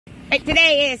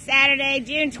Today is Saturday,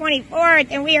 June 24th,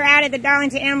 and we are out at the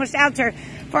Darlington Animal Shelter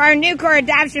for our new core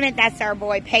adoption event. That's our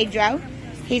boy, Pedro.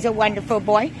 He's a wonderful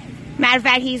boy. Matter of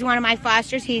fact, he's one of my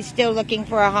fosters. He's still looking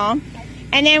for a home.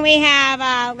 And then we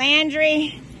have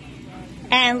Landry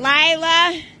and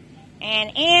Lilah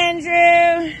and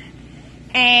Andrew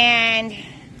and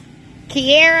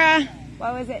Kiera.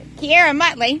 What was it? Kiera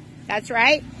Muttley. That's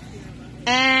right.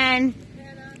 And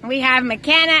we have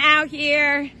Makenna out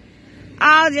here,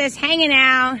 all just hanging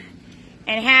out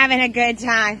and having a good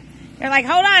time. They're like,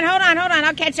 hold on,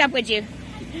 I'll catch up with you.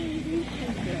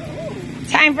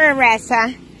 Time for a rest,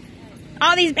 huh?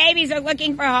 All these babies are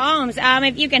looking for homes.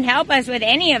 If you can help us with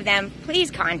any of them, please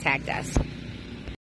contact us.